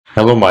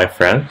Hello my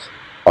friends.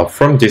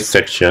 From these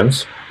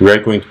sections, we are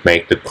going to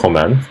make the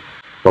comment.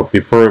 But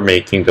before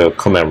making the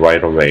comment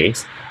right away,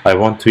 I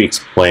want to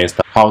explain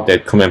how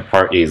that comment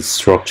part is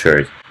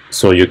structured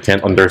so you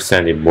can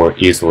understand it more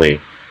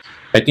easily.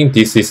 I think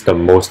this is the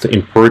most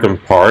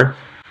important part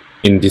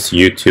in this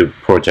YouTube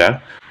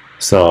project.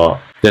 So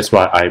that's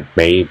why I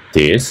made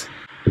this.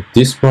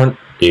 This one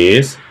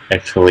is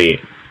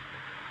actually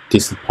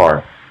this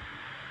part.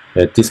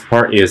 This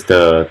part is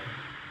the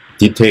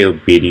detailed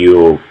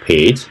video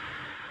page,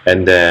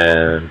 and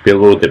then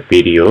below the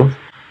video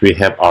we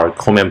have our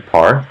comment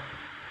part.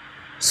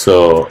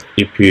 So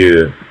if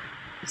you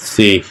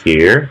see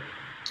here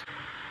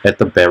at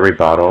the very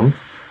bottom,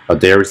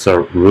 there is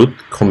a root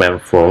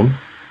comment form.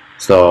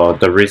 So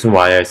the reason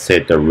why I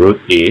said the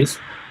root is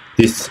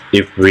this: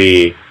 if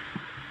we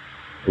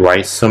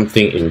write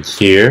something in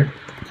here,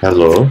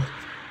 hello,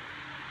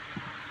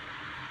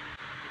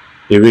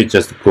 it will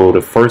just go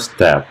the first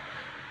step.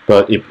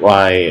 But if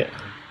I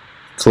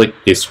click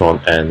this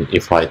one and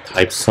if I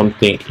type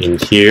something in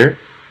here,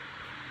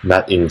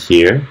 not in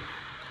here,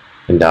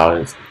 and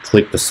I'll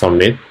click the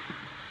submit,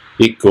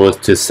 it goes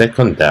to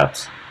second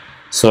depth.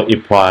 So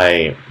if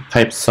I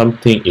type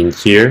something in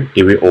here,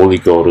 it will only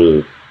go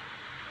to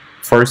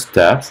first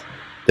depth.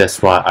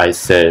 That's why I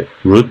said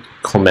root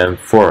comment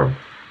form.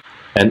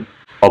 And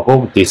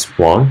above this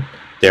one,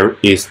 there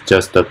is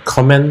just the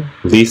comment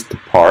list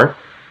part.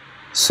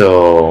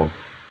 So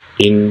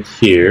in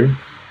here,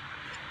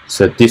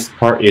 so this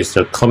part is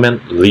the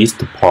comment list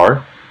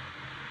part.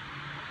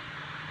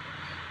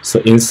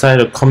 So inside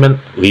the comment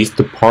list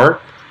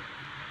part,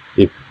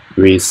 if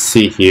we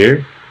see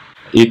here,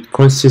 it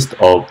consists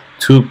of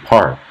two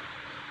parts.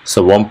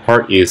 So one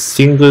part is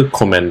single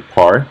comment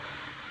part,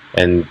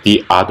 and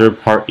the other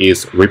part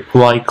is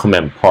reply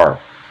comment part.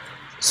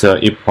 So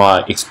if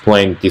I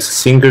explain this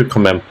single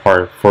comment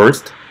part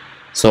first,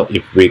 so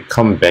if we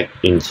come back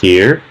in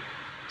here,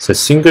 so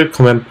single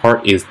comment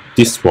part is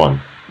this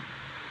one,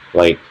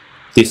 like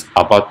this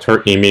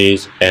avatar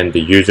image and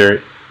the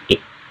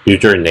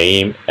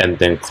username, and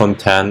then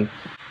content,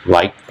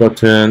 like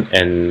button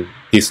and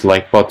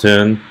dislike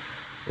button,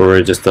 or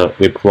just a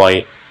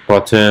reply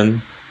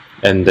button,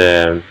 and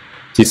then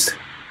this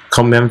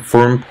comment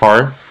form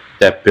part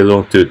that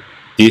belong to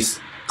this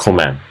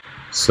comment.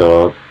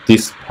 So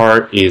this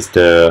part is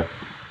the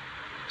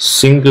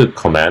single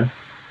comment.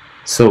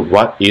 So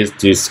what is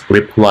this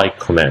reply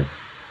comment?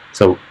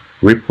 So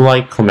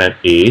reply comment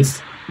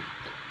is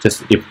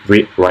just if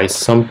we write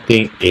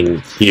something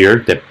in here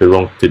that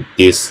belongs to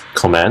this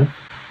comment,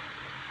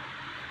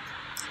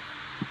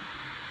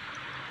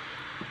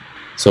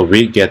 so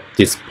we get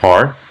this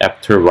part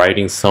after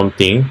writing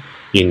something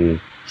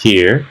in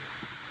here.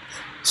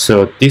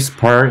 So this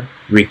part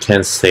we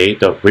can say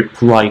the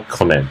reply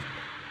comment.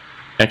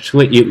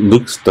 Actually it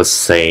looks the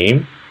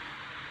same,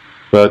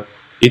 but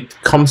it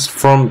comes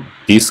from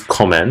this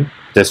comment.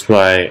 That's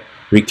why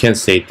we can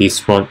say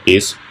this one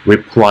is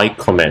reply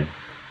comment,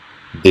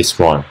 this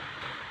one.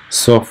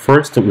 So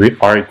first we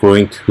are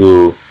going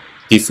to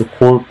this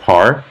whole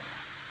part,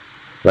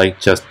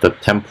 like just the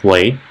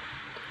template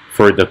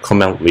for the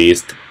comment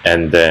list,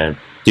 and then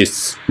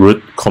this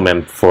root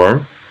comment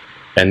form,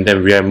 and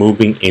then we are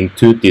moving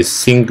into this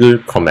single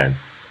comment.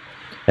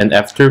 And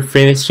after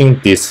finishing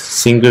this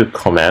single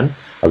comment,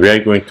 we are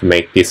going to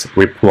make this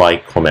reply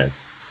comment.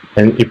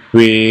 And if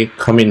we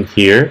come in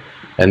here,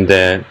 and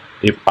then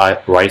if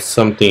I write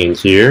something in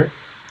here,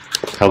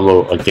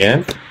 hello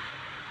again,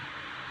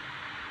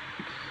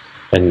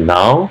 and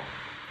now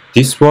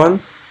this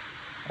one,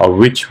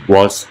 which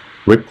was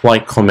reply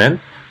comment,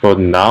 but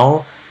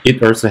now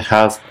it also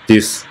has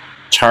this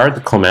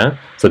child comment,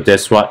 so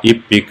that's why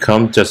it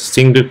becomes just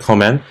single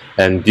comment,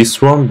 and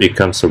this one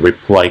becomes a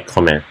reply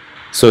comment.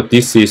 So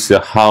this is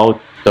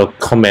how the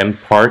comment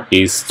part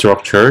is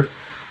structured,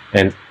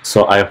 and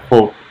so I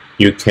hope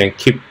you can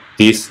keep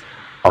this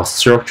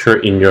structure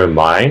in your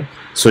mind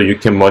so you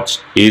can much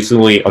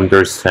easily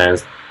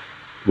understand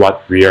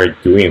what we are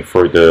doing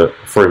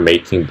for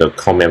making the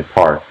comment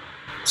part.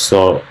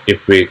 So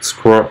if we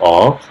scroll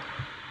up,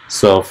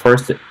 so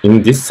first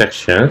in these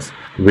sections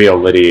we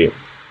already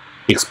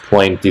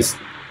explained this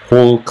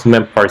whole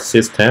comment part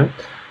system.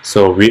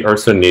 So we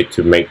also need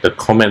to make the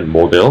comment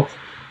model.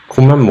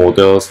 Comment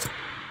models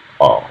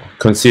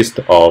consist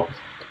of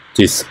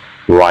this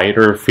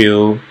writer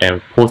field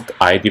and post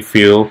ID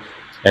field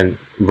and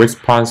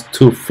response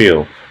to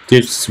field.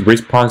 This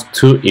response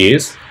to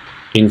is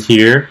in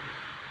here,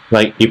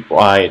 like if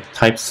I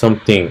type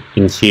something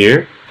in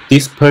here,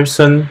 this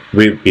person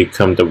will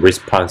become the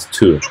response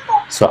to.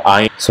 So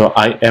I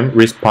am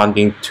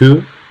responding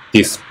to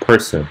this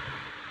person.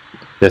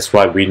 That's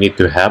why we need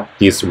to have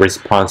this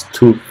response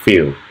to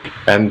field.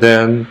 And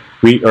then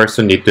we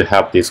also need to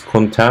have this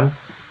content.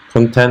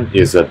 Content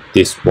is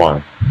this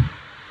one.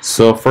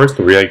 So first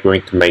we are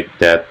going to make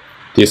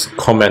this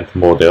comment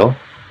model.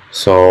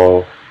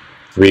 So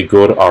we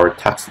go to our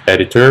text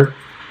editor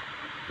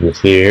in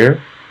here,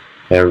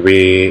 and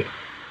we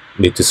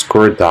need to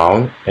scroll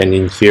down, and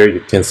in here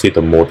you can see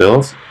the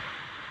models.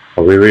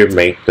 we will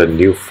make the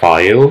new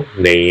file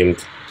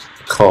named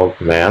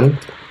command.js.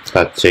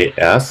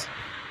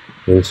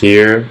 In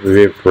here, we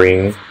will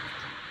bring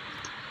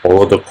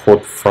all the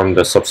code from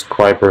the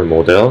subscriber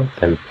model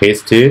and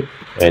paste it.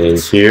 And in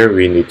here,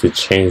 we need to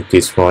change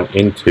this one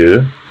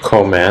into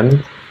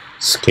command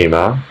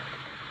schema.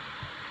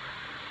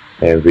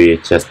 And we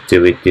just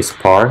delete this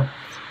part.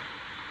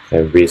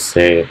 And we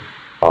say,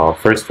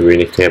 first we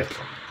need to have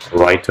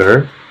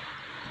writer.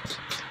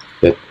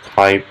 The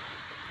type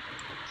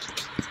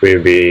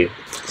will be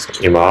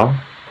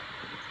schema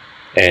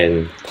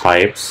and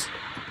types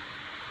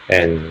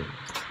and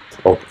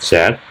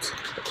object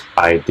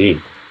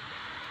ID,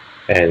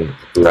 and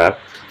rep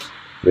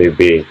will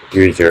be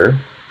user,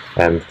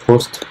 and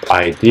post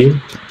ID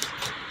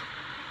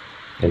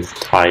and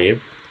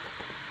type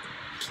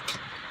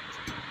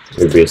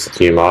will be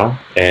schema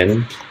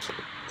and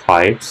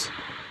types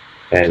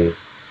and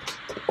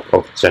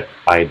object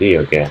ID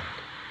again.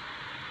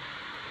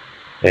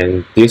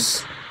 And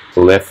this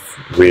left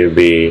will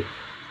be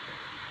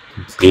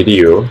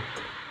video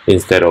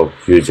instead of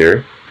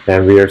user.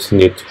 And we also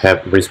need to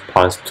have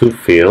response to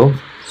field.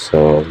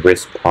 So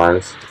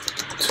response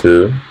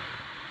to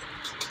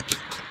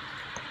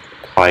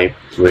type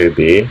will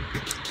be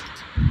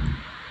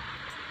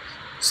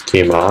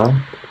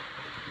schema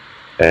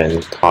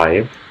and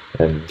type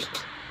and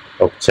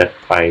object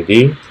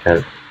ID,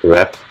 and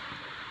rep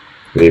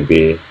will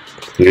be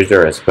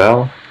user as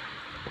well.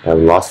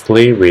 And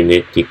lastly, we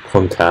need the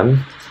content.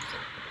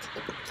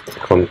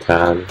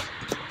 Content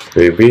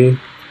will be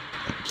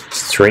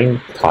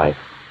string type.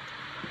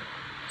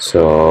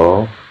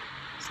 So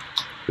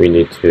we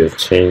need to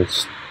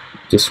change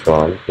this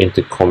one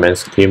into command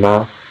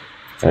schema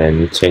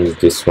and change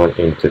this one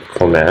into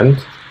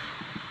command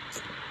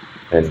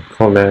and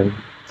command.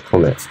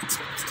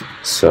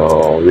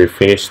 So we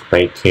finished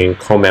making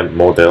command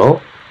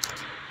model.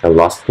 And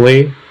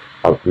lastly,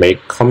 I'll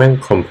make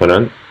command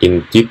component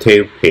in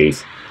detail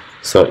page.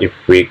 So if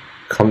we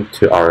come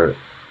to our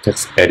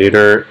text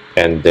editor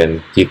and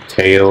then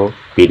detail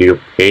video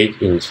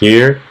page in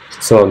here,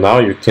 so now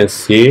you can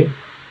see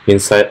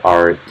inside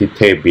our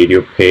detail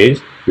video page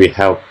we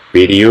have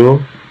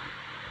video,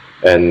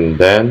 and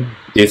then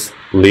this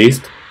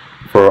list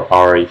for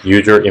our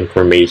user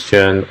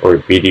information or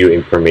video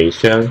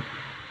information,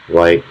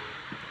 like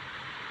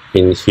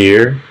in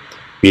here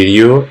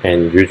video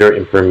and user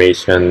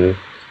information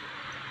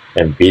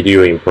and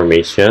video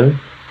information.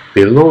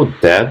 Below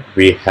that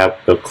we have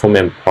the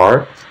comment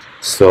part.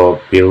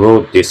 So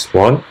below this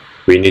one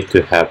we need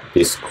to have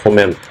this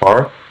comment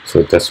part.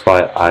 So that's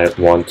why I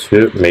want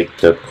to make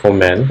the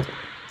comment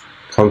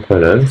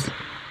components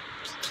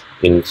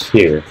in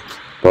here,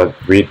 but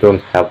we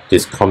don't have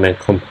this comment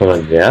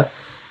component yet,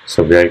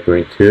 so we are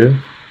going to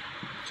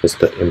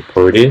just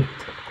import it,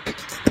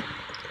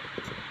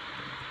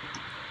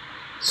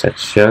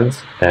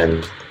 sections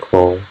and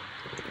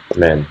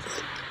comment,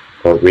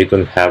 but we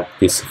don't have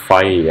this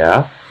file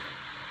yet,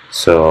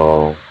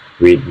 so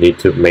we need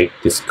to make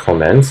these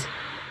comments.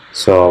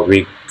 So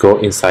we go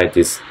inside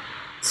these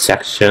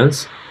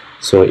sections.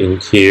 So in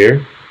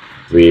here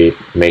we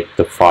make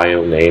the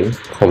file name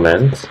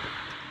comment.js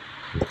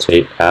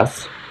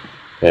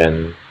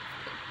and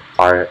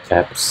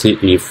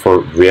rfce for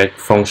React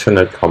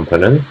functional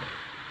component,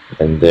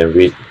 and then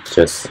we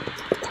just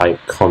type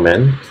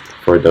comment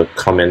for the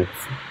comment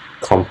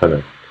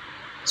component.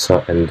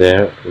 So and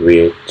then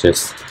we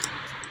just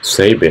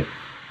save it.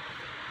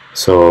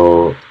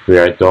 So we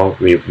are done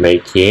with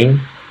making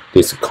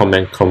this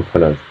comment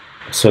component.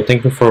 So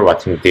thank you for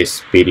watching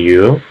this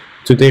video.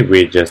 Today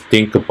we just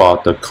think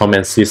about the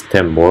comment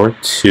system more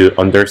to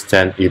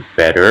understand it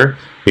better,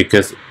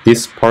 because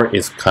this part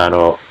is kind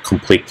of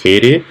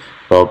complicated,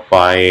 but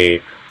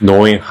by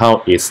knowing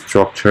how it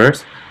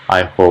structures,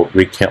 I hope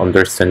we can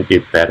understand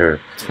it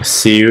better.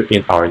 See you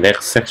in our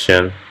next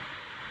section.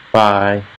 Bye.